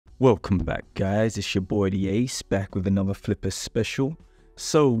Welcome back, guys. It's your boy the Ace, back with another Flipper special.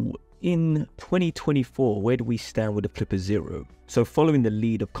 So in 2024, where do we stand with the Flipper Zero? So following the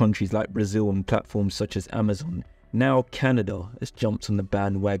lead of countries like Brazil and platforms such as Amazon, now Canada has jumped on the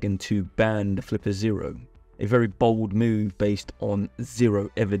bandwagon to ban the Flipper Zero. A very bold move based on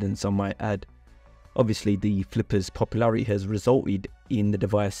zero evidence, I might add. Obviously, the Flipper's popularity has resulted in the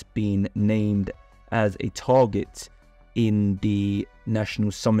device being named as a target in the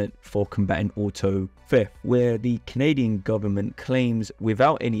National Summit for Combating Auto Theft, where the Canadian government claims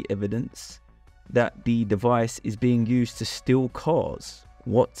without any evidence that the device is being used to steal cars.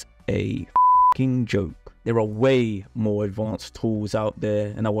 What a f***ing joke. There are way more advanced tools out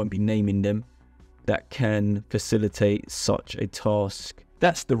there, and I won't be naming them, that can facilitate such a task.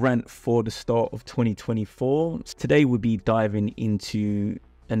 That's the rant for the start of 2024. Today we'll be diving into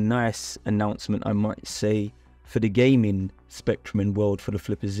a nice announcement, I might say, for the gaming spectrum and world for the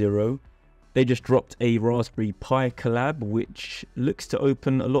Flipper Zero. They just dropped a Raspberry Pi collab, which looks to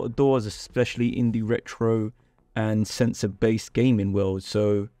open a lot of doors, especially in the retro and sensor-based gaming world.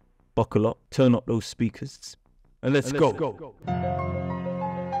 So buckle up, turn up those speakers, and let's go.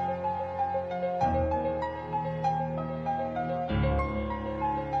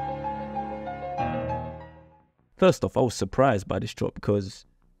 First off, I was surprised by this drop because,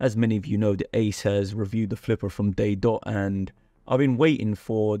 as many of you know, the Ace has reviewed the Flipper from day dot, and I've been waiting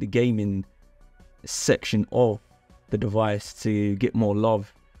for the gaming section of the device to get more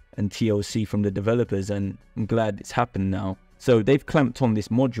love and TLC from the developers, and I'm glad it's happened now. So they've clamped on this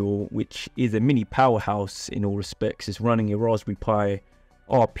module, which is a mini powerhouse in all respects. It's running a Raspberry Pi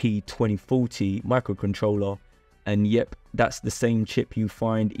RP2040 microcontroller, and yep, that's the same chip you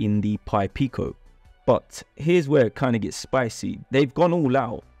find in the Pi Pico. But here's where it kind of gets spicy. They've gone all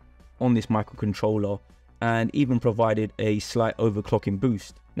out on this microcontroller and even provided a slight overclocking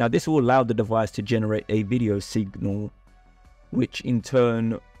boost. Now this will allow the device to generate a video signal, which in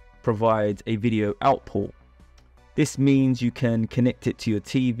turn provides a video output. This means you can connect it to your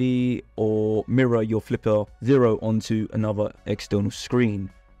TV or mirror your Flipper Zero onto another external screen,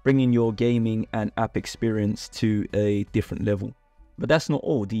 bringing your gaming and app experience to a different level. But that's not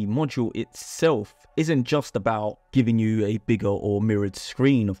all. The module itself isn't just about giving you a bigger or mirrored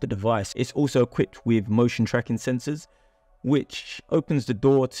screen of the device. It's also equipped with motion tracking sensors, which opens the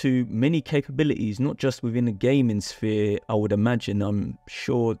door to many capabilities, not just within the gaming sphere, I would imagine. I'm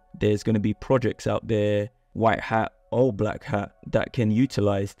sure there's going to be projects out there, white hat or black hat, that can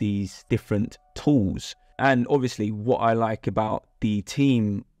utilize these different tools. And obviously what I like about the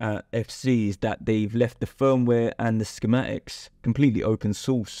team at FC is that they've left the firmware and the schematics completely open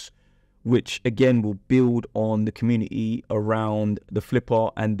source, which again will build on the community around the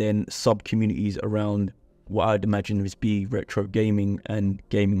Flipper and then sub-communities around what I'd imagine is be retro gaming and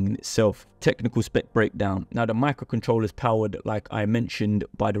gaming in itself. Technical spec breakdown. Now the microcontroller is powered, like I mentioned,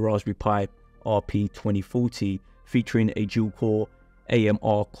 by the Raspberry Pi RP2040, featuring a dual-core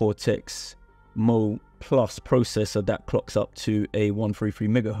AMR Cortex Mo Plus processor that clocks up to a 133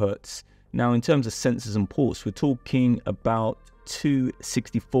 megahertz. Now in terms of sensors and ports, we're talking about two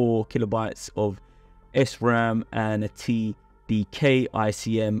 64 kilobytes of SRAM and a TDK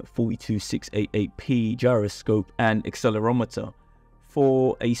ICM 42688P gyroscope and accelerometer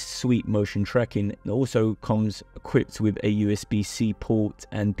for a sweet motion tracking. It also comes equipped with a USB-C port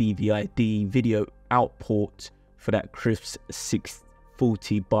and DVI-D video output for that crisp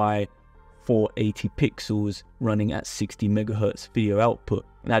 640 by 480 pixels running at 60 megahertz video output.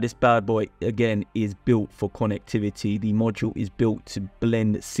 Now this bad boy again is built for connectivity. The module is built to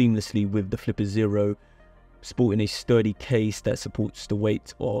blend seamlessly with the Flipper Zero, sporting a sturdy case that supports the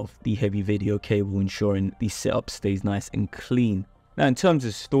weight of the heavy video cable, ensuring the setup stays nice and clean. Now in terms of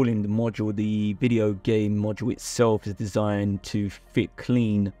installing the module, the video game module itself is designed to fit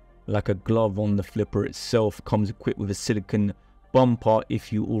clean like a glove on the Flipper itself. Comes equipped with a silicon bumper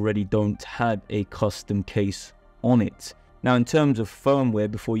if you already don't have a custom case on it. Now in terms of firmware,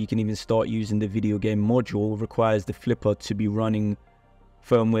 before you can even start using the video game module, requires the Flipper to be running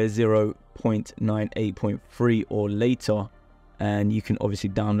firmware 0.98.3 or later, and you can obviously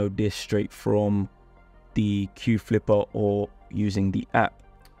download this straight from the Q Flipper or using the app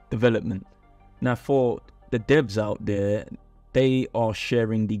development. Now for the devs out there, they are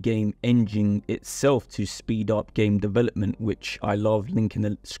sharing the game engine itself to speed up game development, which I love. Link in the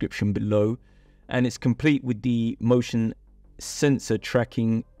description below. And it's complete with the motion sensor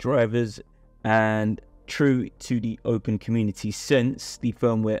tracking drivers, and true to the open community sense, the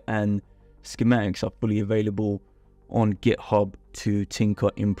firmware and schematics are fully available on GitHub to tinker,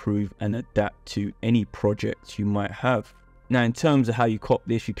 improve and adapt to any project you might have. Now, in terms of how you cop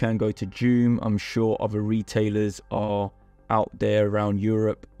this, you can go to Joom. I'm sure other retailers are out there around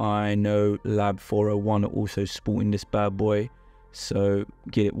Europe. I know Lab 401 are also sporting this bad boy, so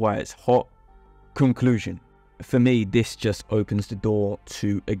get it while it's hot. Conclusion. For me, this just opens the door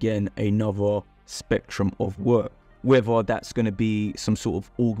to, again, another spectrum of work. Whether that's going to be some sort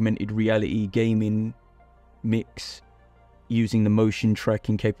of augmented reality gaming mix, using the motion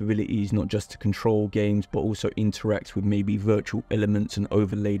tracking capabilities, not just to control games, but also interact with maybe virtual elements and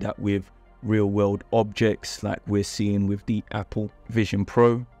overlay that with real world objects like we're seeing with the Apple Vision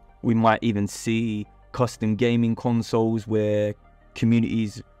Pro. We might even see custom gaming consoles where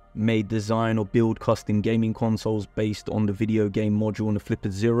communities may design or build custom gaming consoles based on the video game module on the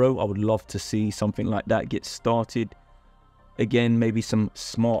Flipper Zero. I would love to see something like that get started. Again, maybe some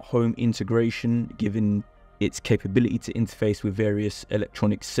smart home integration, given its capability to interface with various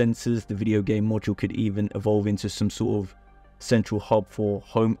electronic sensors. The video game module could even evolve into some sort of central hub for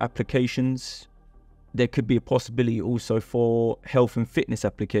home applications. There could be a possibility also for health and fitness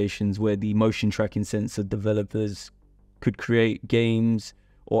applications where the motion tracking sensor developers could create games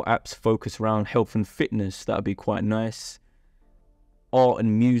or apps focused around health and fitness. That would be quite nice. Art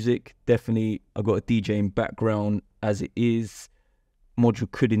and music, definitely. I've got a DJing background as it is.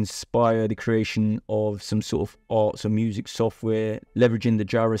 Module could inspire the creation of some sort of arts or music software, leveraging the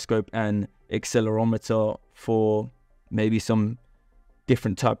gyroscope and accelerometer for maybe some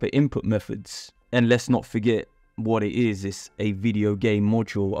different type of input methods. And let's not forget what it is. It's a video game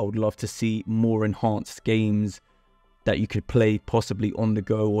module. I would love to see more enhanced games that you could play possibly on the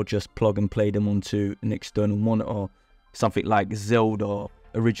go or just plug and play them onto an external monitor. Something like Zelda,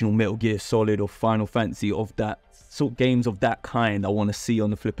 original Metal Gear Solid, or Final Fantasy, of that sort of games of that kind I want to see on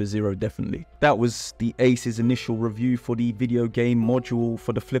the Flipper Zero, definitely. That was the Ace's initial review for the video game module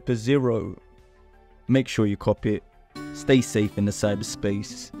for the Flipper Zero. Make sure you cop it, stay safe in the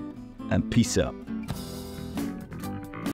cyberspace, and peace out.